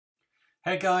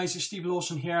Hey guys, it's Steve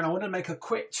Lawson here, and I want to make a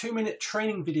quick 2-minute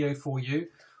training video for you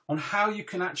on how you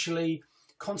can actually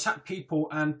contact people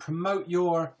and promote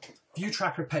your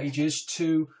Viewtrakr pages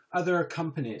to other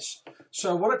companies.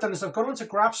 So what I've done is I've gone onto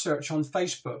graph search on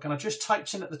Facebook and I've just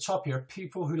typed in at the top here,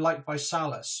 people who like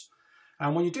ViSalus.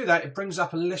 And when you do that, it brings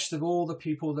up a list of all the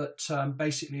people that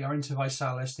basically are into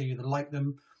ViSalus. They either like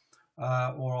them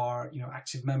or are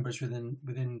active members within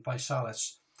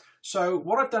ViSalus. So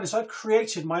what I've done is I've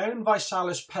created my own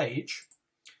ViSalus page.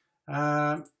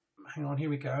 Hang on, here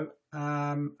we go.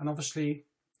 And obviously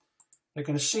they're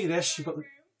going to see this. You've got the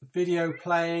video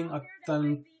playing. I've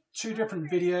done 2 different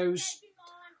videos.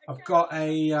 I've got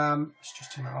a, let's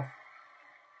just turn that off.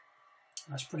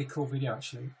 That's a pretty cool video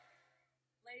actually.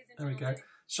 There we go.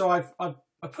 So I've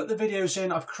put the videos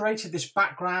in. I've created this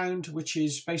background, which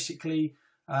is basically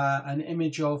an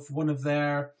image of one of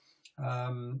their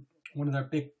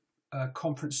big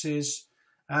conferences,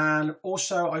 and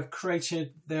also I've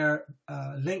created their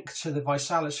link to the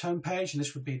ViSalus homepage, and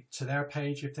this would be to their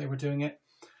page if they were doing it,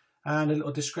 and a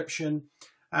little description,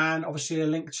 and obviously a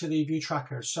link to the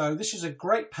Viewtrakr. So this is a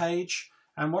great page,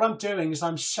 and what I'm doing is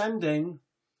I'm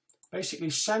basically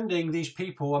sending these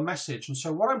people a message. And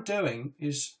so what I'm doing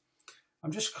is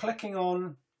I'm just clicking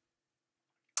on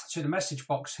to the message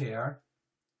box here,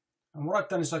 and what I've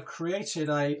done is I've created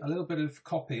a little bit of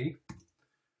copy.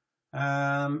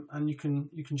 And you can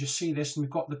just see this, and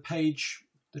we've got the page,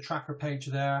 the tracker page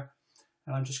there,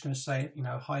 and I'm just going to say,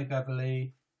 hi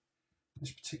Beverly,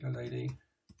 this particular lady.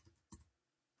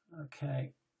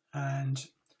 Okay, and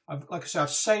like I said,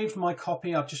 I've saved my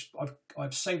copy.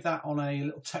 I've saved that on a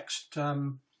little text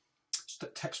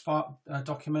file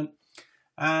document,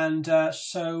 and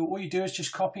so all you do is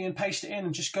just copy and paste it in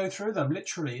and just go through them.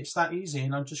 Literally, it's that easy.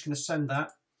 And I'm just going to send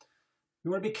that. You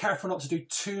want to be careful not to do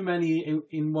too many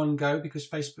in one go, because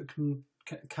Facebook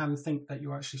can think that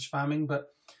you're actually spamming.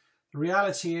 But the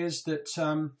reality is that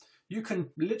you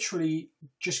can literally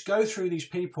just go through these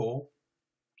people,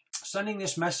 sending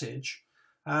this message,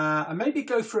 and maybe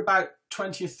go for about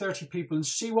 20 or 30 people and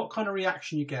see what kind of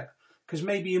reaction you get. Because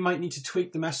maybe you might need to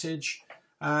tweak the message.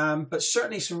 But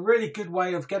certainly it's a really good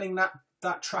way of getting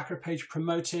that tracker page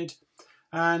promoted.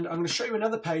 And I'm going to show you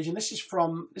another page, and this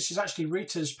is actually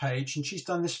Rita's page, and she's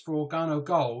done this for Organo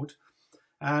Gold,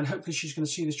 and hopefully she's going to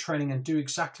see this training and do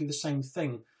exactly the same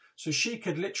thing. So she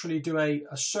could literally do a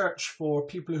search for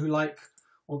people who like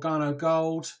Organo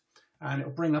Gold, and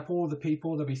it'll bring up all the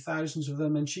people. There'll be thousands of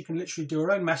them, and she can literally do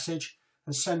her own message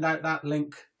and send out that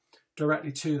link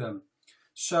directly to them.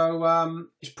 So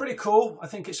it's pretty cool. I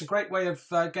think it's a great way of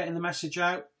getting the message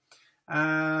out.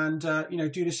 And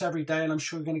do this every day, and I'm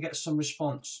sure you're going to get some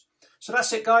response. So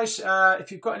that's it, guys.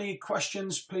 If you've got any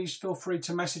questions, please feel free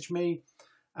to message me,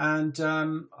 and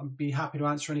I'll be happy to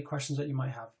answer any questions that you might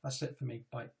have. That's it for me.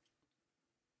 Bye.